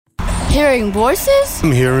Hearing voices?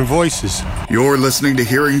 I'm hearing voices. You're listening to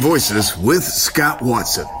Hearing Voices with Scott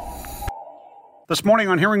Watson. This morning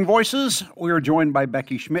on Hearing Voices, we are joined by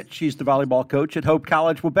Becky Schmidt. She's the volleyball coach at Hope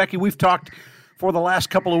College. Well, Becky, we've talked for the last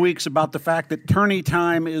couple of weeks about the fact that tourney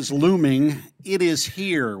time is looming. It is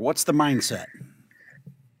here. What's the mindset?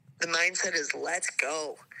 The mindset is let's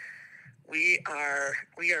go. We are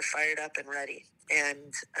fired up and ready,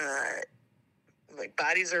 and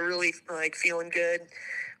bodies are really feeling good.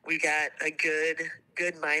 We got a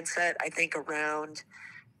good mindset, I think, around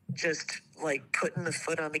just putting the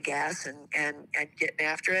foot on the gas and getting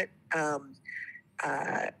after it.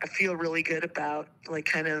 I feel really good about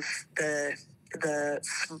kind of the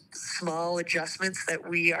small adjustments that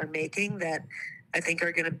we are making that I think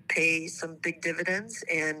are going to pay some big dividends,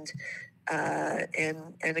 and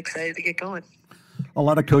excited to get going. A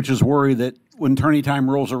lot of coaches worry that when tourney time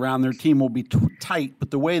rolls around, their team will be tight.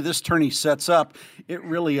 But the way this tourney sets up, it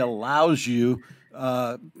really allows you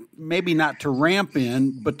maybe not to ramp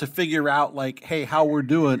in, but to figure out hey, how we're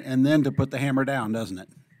doing, and then to put the hammer down, doesn't it?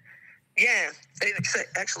 Yeah.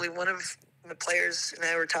 Actually, one of the players and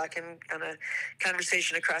I were talking on a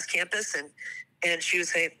conversation across campus, and she was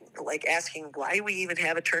saying, asking why we even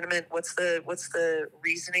have a tournament. What's the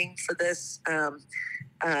reasoning for this?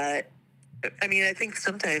 I think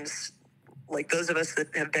sometimes, those of us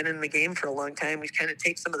that have been in the game for a long time, we kind of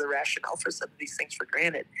take some of the rationale for some of these things for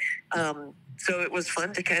granted. So it was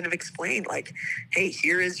fun to kind of explain, hey,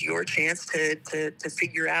 here is your chance to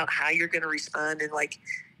figure out how you're going to respond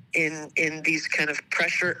in these kind of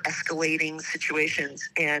pressure escalating situations,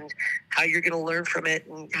 and how you're going to learn from it,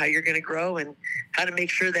 and how you're going to grow, and how to make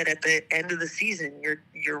sure that at the end of the season,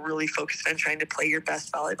 you're really focused on trying to play your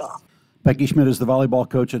best volleyball. Becky Schmidt is the volleyball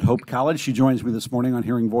coach at Hope College. She joins me this morning on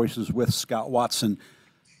Hearing Voices with Scott Watson.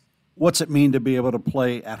 What's it mean to be able to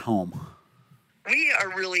play at home? We are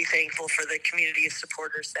really thankful for the community of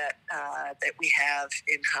supporters that we have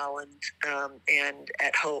in Holland and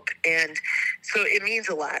at Hope, and so it means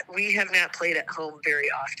a lot. We have not played at home very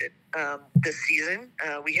often this season.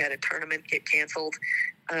 We had a tournament get canceled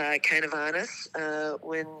kind of on us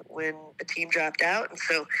when a team dropped out, and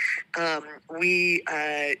so we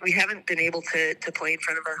haven't been able to play in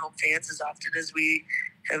front of our home fans as often as we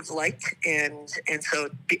have liked, and so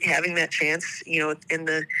having that chance, in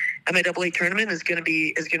the MIAA tournament is going to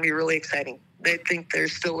be really exciting. I think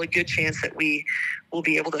there's still a good chance that we will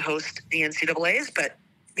be able to host the NCAAs, but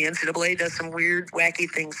the NCAA does some weird, wacky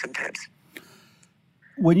things sometimes.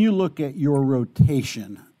 When you look at your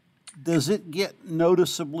rotation, does it get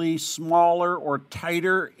noticeably smaller or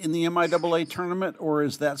tighter in the MIAA tournament, or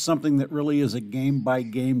is that something that really is a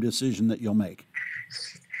game-by-game decision that you'll make?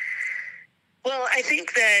 Well, I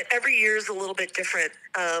think that every year is a little bit different,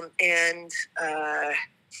 and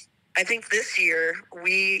I think this year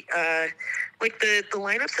we the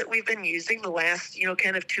lineups that we've been using the last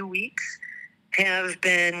kind of 2 weeks have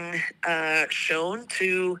been shown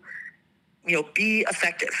to be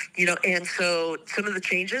effective, and so some of the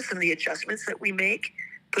changes and the adjustments that we make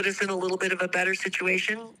put us in a little bit of a better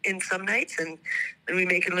situation in some nights, and then we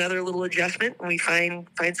make another little adjustment and we find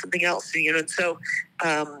something else, and so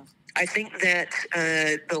I think that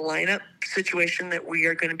the lineup situation that we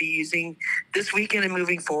are going to be using this weekend and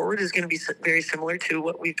moving forward is going to be very similar to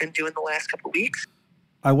what we've been doing the last couple of weeks.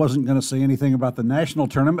 I wasn't going to say anything about the national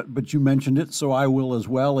tournament, but you mentioned it, so I will as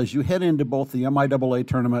well. As you head into both the MIAA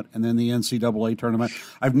tournament and then the NCAA tournament,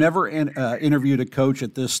 I've never interviewed a coach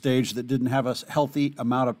at this stage that didn't have a healthy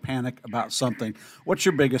amount of panic about something. What's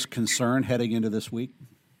your biggest concern heading into this week?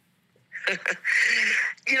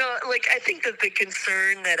 I think that the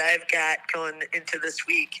concern that I've got going into this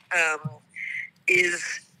week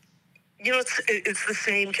is, it's the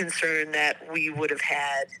same concern that we would have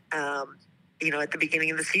had, at the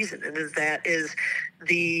beginning of the season, and that is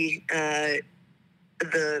the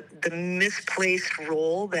misplaced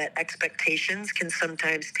role that expectations can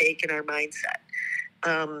sometimes take in our mindset.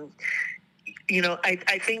 I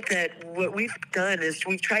think that what we've done is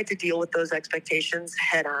we've tried to deal with those expectations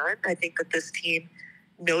head on. I think that this team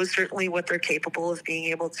knows certainly what they're capable of being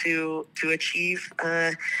able to achieve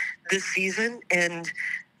this season. And,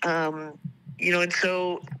 and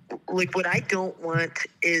so what I don't want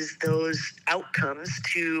is those outcomes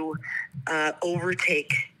to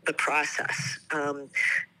overtake the process.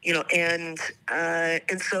 And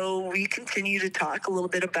so we continue to talk a little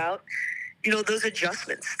bit about, those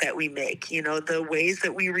adjustments that we make, the ways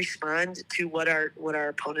that we respond to what our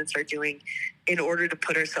opponents are doing in order to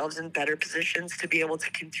put ourselves in better positions to be able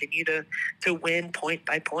to continue to win point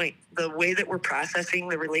by point, the way that we're processing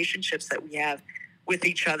the relationships that we have with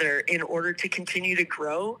each other in order to continue to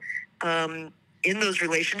grow. in those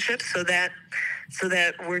relationships so that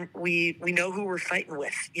we know who we're fighting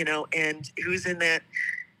with, and who's in that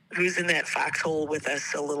foxhole with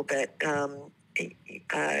us a little bit.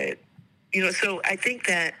 So I think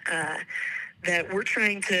that we're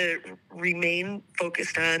trying to remain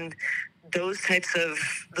focused on those types of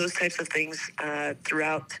things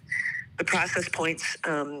throughout the process points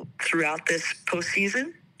throughout this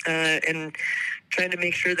postseason, and trying to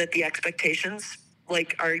make sure that the expectations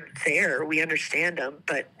are there. We understand them,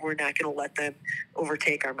 but we're not going to let them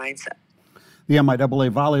overtake our mindset. The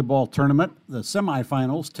MIAA volleyball tournament, the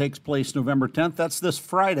semifinals, takes place November 10th. That's this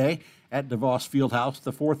Friday at DeVos Fieldhouse.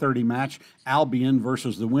 The 4:30 match, Albion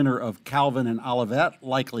versus the winner of Calvin and Olivet,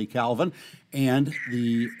 likely Calvin. And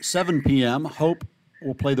the 7 p.m., Hope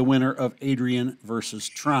will play the winner of Adrian versus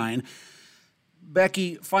Trine.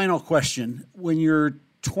 Becky, final question. When you're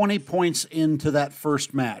 20 points into that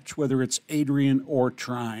first match, whether it's Adrian or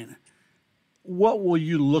Trine, what will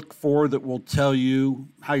you look for that will tell you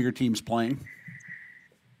how your team's playing?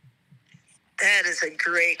 That is a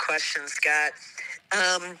great question, Scott.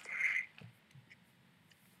 I'm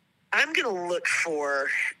going to look for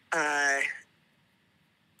the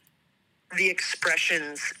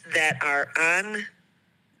expressions that are on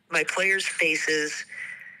my players' faces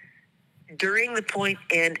during the point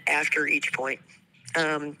and after each point.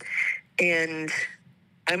 And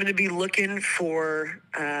I'm going to be looking for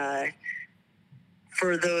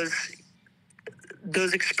those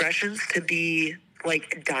expressions to be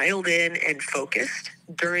dialed in and focused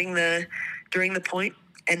during the point,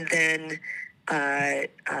 and then a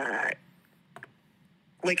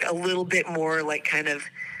little bit more kind of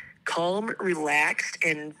calm, relaxed,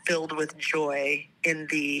 and filled with joy in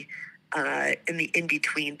the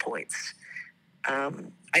in-between points.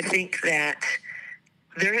 I think that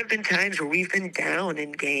there have been times where we've been down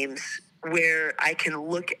in games where I can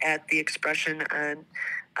look at the expression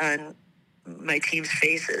on my team's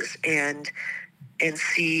faces and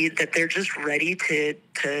see that they're just ready to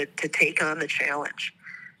take on the challenge.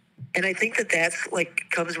 And I think that's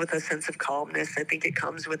comes with a sense of calmness. I think it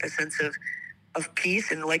comes with a sense of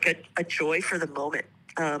peace and a joy for the moment.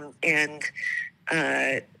 And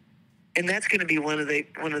that's going to be one of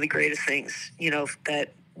the greatest things, that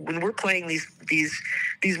when we're playing these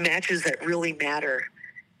matches that really matter,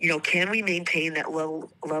 can we maintain that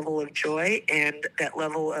level of joy and that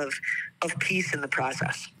level of peace in the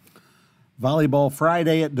process? Volleyball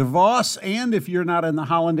Friday at DeVos, and if you're not in the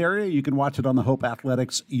Holland area, you can watch it on the Hope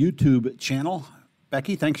Athletics YouTube channel.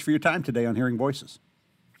 Becky, thanks for your time today on Hearing Voices.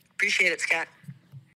 Appreciate it, Scott.